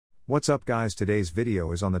What's up guys, today's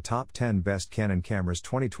video is on the top 10 best Canon cameras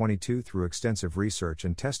 2022. Through extensive research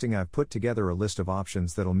and testing I've put together a list of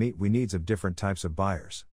options that'll meet the needs of different types of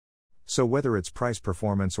buyers. So whether it's price,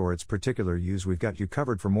 performance or its particular use, we've got you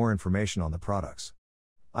covered. For more information on the products,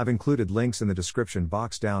 I've included links in the description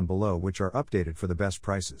box down below which are updated for the best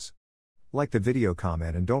prices. Like the video,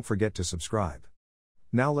 comment and don't forget to subscribe.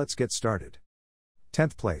 Now let's get started.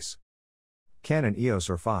 10th place. Canon EOS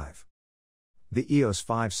R5. The EOS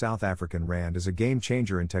 5 South African Rand is a game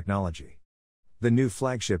changer in technology. The new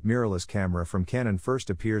flagship mirrorless camera from Canon first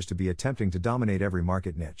appears to be attempting to dominate every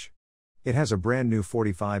market niche. It has a brand new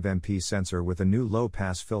 45MP sensor with a new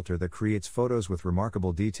low-pass filter that creates photos with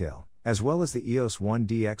remarkable detail, as well as the EOS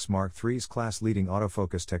 1DX Mark III's class-leading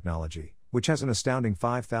autofocus technology, which has an astounding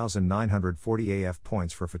 5,940 AF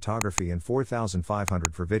points for photography and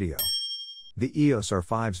 4,500 for video. The EOS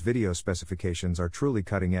R5's video specifications are truly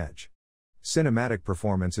cutting-edge. Cinematic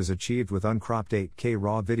performance is achieved with uncropped 8K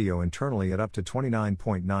RAW video internally at up to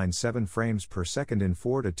 29.97 frames per second in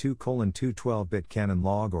 4:2:212-bit Canon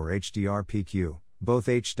log or HDR PQ, both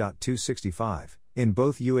H.265, in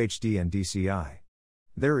both UHD and DCI.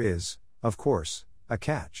 There is, of course, a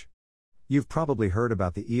catch. You've probably heard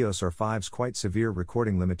about the EOS R5's quite severe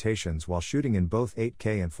recording limitations while shooting in both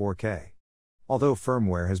 8K and 4K. Although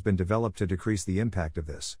firmware has been developed to decrease the impact of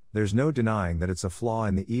this, there's no denying that it's a flaw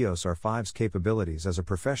in the EOS R5's capabilities as a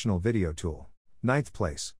professional video tool. 9th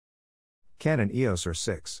place. Canon EOS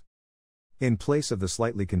R6. In place of the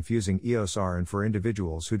slightly confusing EOS R and for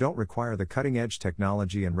individuals who don't require the cutting-edge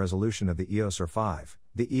technology and resolution of the EOS R5,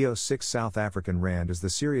 the EOS 6 South African Rand is the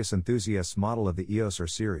serious enthusiast's model of the EOS R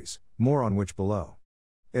series, more on which below.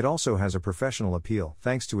 It also has a professional appeal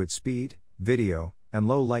thanks to its speed, video, and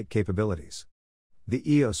low light capabilities. The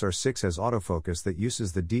EOS R6 has autofocus that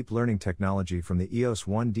uses the deep learning technology from the EOS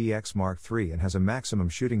 1DX Mark III and has a maximum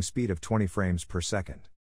shooting speed of 20 frames per second.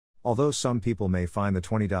 Although some people may find the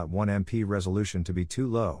 20.1MP resolution to be too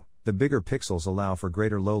low, the bigger pixels allow for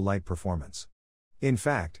greater low light performance. In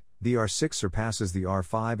fact, the R6 surpasses the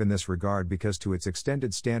R5 in this regard because to its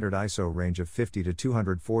extended standard ISO range of 50 to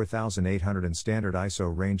 204,800 and standard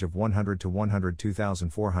ISO range of 100 to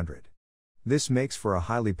 102,400. This makes for a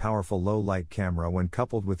highly powerful low-light camera when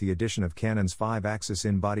coupled with the addition of Canon's 5-axis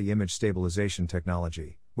in-body image stabilization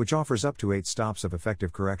technology, which offers up to 8 stops of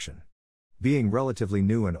effective correction. Being relatively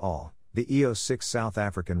new and all, the EOS 6 South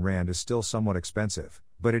African Rand is still somewhat expensive,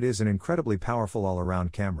 but it is an incredibly powerful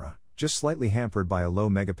all-around camera, just slightly hampered by a low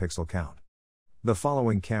megapixel count. The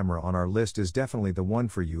following camera on our list is definitely the one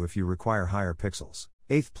for you if you require higher pixels.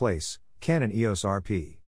 8th place, Canon EOS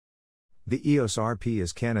RP. The EOS RP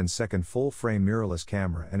is Canon's second full-frame mirrorless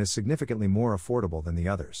camera and is significantly more affordable than the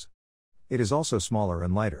others. It is also smaller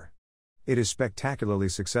and lighter. It is spectacularly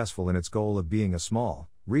successful in its goal of being a small,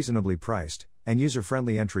 reasonably priced, and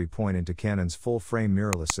user-friendly entry point into Canon's full-frame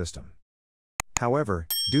mirrorless system. However,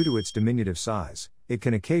 due to its diminutive size, it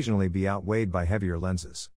can occasionally be outweighed by heavier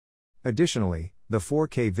lenses. Additionally, the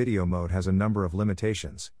 4K video mode has a number of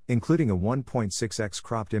limitations, including a 1.6x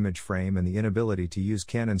cropped image frame and the inability to use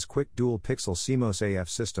Canon's quick dual-pixel CMOS AF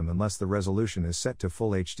system unless the resolution is set to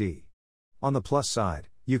Full HD. On the plus side,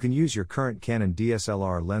 you can use your current Canon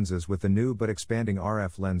DSLR lenses with the new but expanding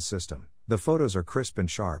RF lens system. The photos are crisp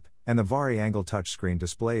and sharp, and the vari-angle touchscreen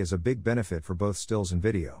display is a big benefit for both stills and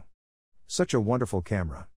video. Such a wonderful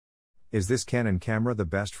camera. Is this Canon camera the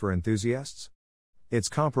best for enthusiasts? It's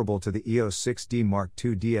comparable to the EOS 6D Mark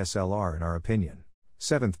II DSLR in our opinion.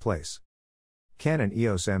 7th place. Canon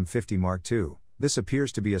EOS M50 Mark II. This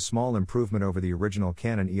appears to be a small improvement over the original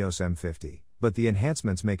Canon EOS M50, but the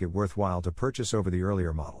enhancements make it worthwhile to purchase over the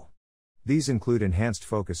earlier model. These include enhanced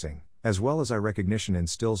focusing, as well as eye recognition in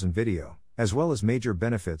stills and video, as well as major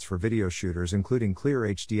benefits for video shooters including clear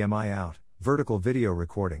HDMI out, vertical video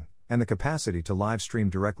recording, and the capacity to live stream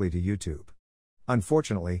directly to YouTube.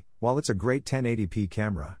 Unfortunately, while it's a great 1080p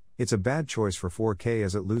camera, it's a bad choice for 4K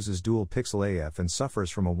as it loses dual pixel AF and suffers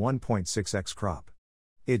from a 1.6x crop.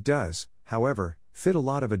 It does, however, fit a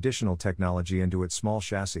lot of additional technology into its small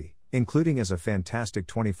chassis, including as a fantastic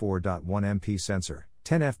 24.1MP sensor,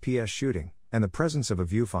 10 FPS shooting, and the presence of a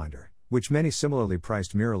viewfinder, which many similarly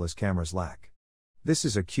priced mirrorless cameras lack. This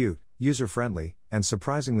is a cute, user-friendly, and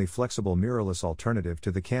surprisingly flexible mirrorless alternative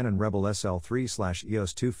to the Canon Rebel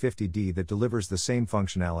SL3/EOS 250D that delivers the same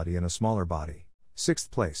functionality in a smaller body. 6th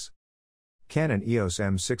place. Canon EOS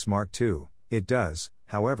M6 Mark II. It does,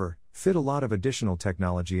 however, fit a lot of additional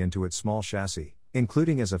technology into its small chassis,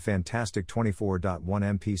 including as a fantastic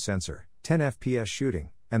 24.1MP sensor, 10 FPS shooting,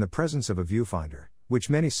 and the presence of a viewfinder, which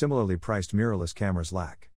many similarly priced mirrorless cameras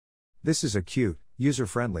lack. This is a cute,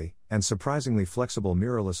 user-friendly, and surprisingly flexible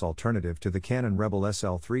mirrorless alternative to the Canon Rebel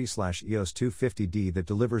SL3/EOS 250D that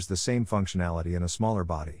delivers the same functionality in a smaller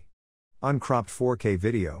body. Uncropped 4K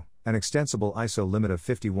video, an extensible ISO limit of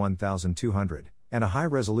 51,200, and a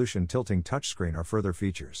high-resolution tilting touchscreen are further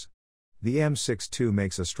features. The M6 II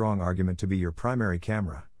makes a strong argument to be your primary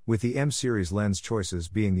camera, with the M-series lens choices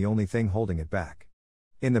being the only thing holding it back.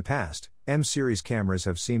 In the past, M-series cameras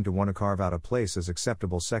have seemed to want to carve out a place as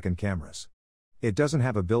acceptable second cameras. It doesn't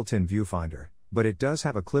have a built-in viewfinder, but it does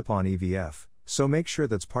have a clip-on EVF, so make sure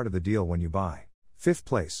that's part of the deal when you buy. 5th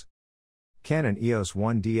place. Canon EOS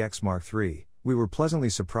 1DX Mark III. We were pleasantly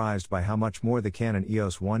surprised by how much more the Canon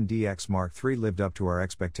EOS 1DX Mark III lived up to our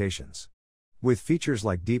expectations. With features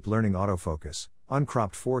like deep learning autofocus,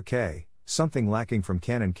 uncropped 4K, something lacking from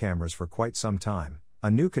Canon cameras for quite some time,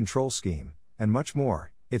 a new control scheme, and much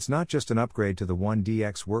more, it's not just an upgrade to the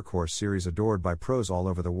 1DX workhorse series adored by pros all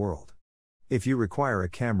over the world. If you require a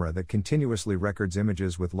camera that continuously records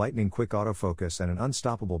images with lightning-quick autofocus and an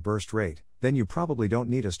unstoppable burst rate, then you probably don't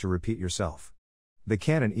need us to repeat yourself. The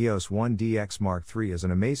Canon EOS 1DX Mark III is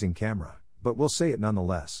an amazing camera, but we'll say it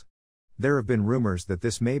nonetheless. There have been rumors that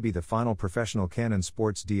this may be the final professional Canon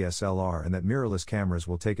sports DSLR and that mirrorless cameras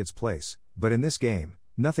will take its place, but in this game,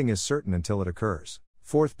 nothing is certain until it occurs.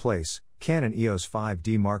 4th place, Canon EOS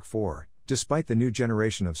 5D Mark IV. Despite the new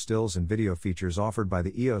generation of stills and video features offered by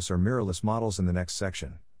the EOS or mirrorless models in the next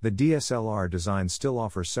section, the DSLR design still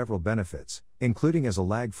offers several benefits, including as a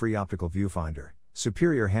lag-free optical viewfinder,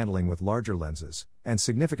 superior handling with larger lenses, and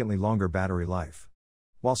significantly longer battery life.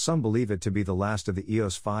 While some believe it to be the last of the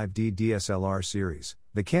EOS 5D DSLR series,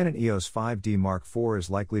 the Canon EOS 5D Mark IV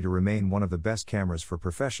is likely to remain one of the best cameras for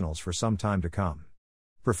professionals for some time to come.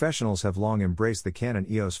 Professionals have long embraced the Canon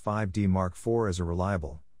EOS 5D Mark IV as a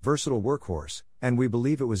reliable, versatile workhorse, and we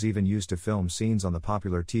believe it was even used to film scenes on the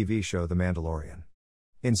popular TV show The Mandalorian.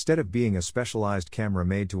 Instead of being a specialized camera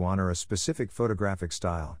made to honor a specific photographic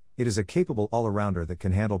style, it is a capable all-arounder that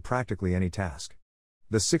can handle practically any task.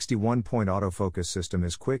 The 61-point autofocus system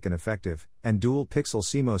is quick and effective, and dual-pixel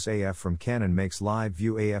CMOS AF from Canon makes live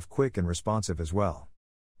view AF quick and responsive as well.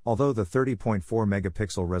 Although the 30.4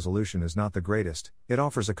 megapixel resolution is not the greatest, it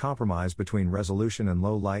offers a compromise between resolution and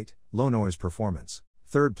low light, low noise performance.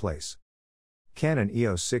 3rd place. Canon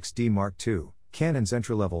EOS 6D Mark II. Canon's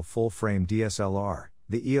entry-level full-frame DSLR,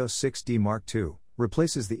 the EOS 6D Mark II,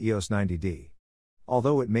 replaces the EOS 90D.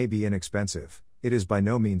 Although it may be inexpensive, it is by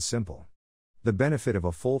no means simple. The benefit of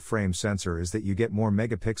a full-frame sensor is that you get more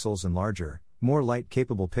megapixels and larger, more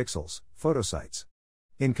light-capable pixels, photosites.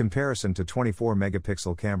 In comparison to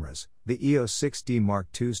 24-megapixel cameras, the EOS 6D Mark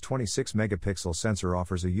II's 26-megapixel sensor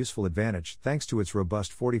offers a useful advantage thanks to its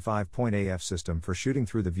robust 45-point AF system for shooting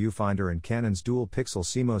through the viewfinder and Canon's dual-pixel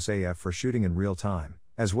CMOS AF for shooting in real time,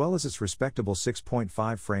 as well as its respectable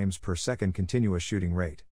 6.5 frames per second continuous shooting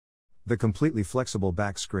rate. The completely flexible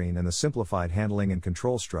back screen and the simplified handling and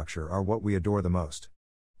control structure are what we adore the most.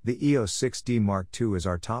 The EOS 6D Mark II is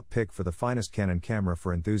our top pick for the finest Canon camera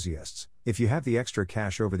for enthusiasts, if you have the extra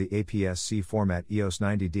cash over the APS-C format EOS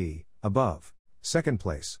 90D, above. 2nd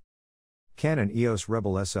place. Canon EOS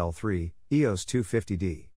Rebel SL3, EOS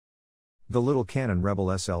 250D. The little Canon Rebel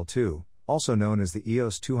SL2, also known as the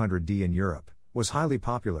EOS 200D in Europe, was highly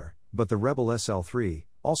popular, but the Rebel SL3,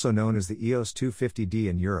 also known as the EOS 250D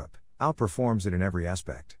in Europe, outperforms it in every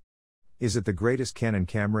aspect. Is it the greatest Canon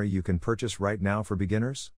camera you can purchase right now for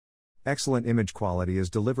beginners? Excellent image quality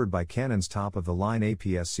is delivered by Canon's top-of-the-line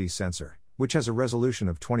APS-C sensor, which has a resolution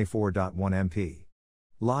of 24.1 MP.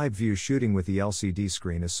 Live view shooting with the LCD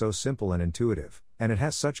screen is so simple and intuitive, and it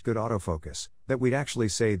has such good autofocus, that we'd actually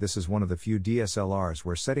say this is one of the few DSLRs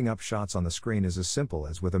where setting up shots on the screen is as simple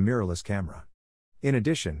as with a mirrorless camera. In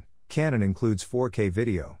addition, Canon includes 4K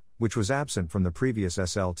video, which was absent from the previous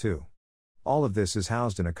SL2. All of this is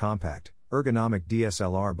housed in a compact, ergonomic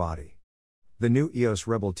DSLR body. The new EOS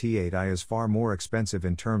Rebel T8i is far more expensive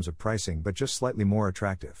in terms of pricing but just slightly more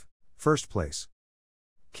attractive. 1st place.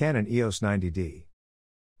 Canon EOS 90D.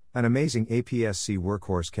 An amazing APS-C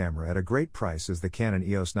workhorse camera at a great price is the Canon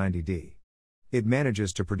EOS 90D. It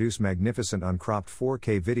manages to produce magnificent uncropped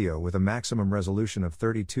 4K video with a maximum resolution of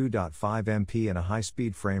 32.5 MP and a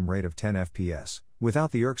high-speed frame rate of 10 FPS,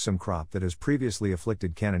 without the irksome crop that has previously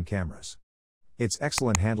afflicted Canon cameras. Its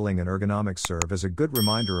excellent handling and ergonomics serve as a good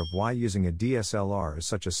reminder of why using a DSLR is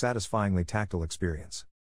such a satisfyingly tactile experience.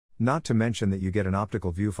 Not to mention that you get an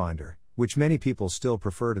optical viewfinder, which many people still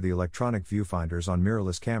prefer to the electronic viewfinders on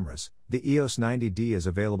mirrorless cameras. The EOS 90D is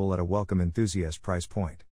available at a welcome enthusiast price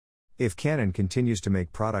point. If Canon continues to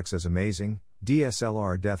make products as amazing,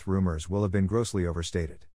 DSLR death rumors will have been grossly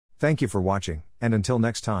overstated. Thank you for watching, and until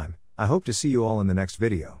next time, I hope to see you all in the next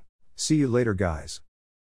video. See you later guys.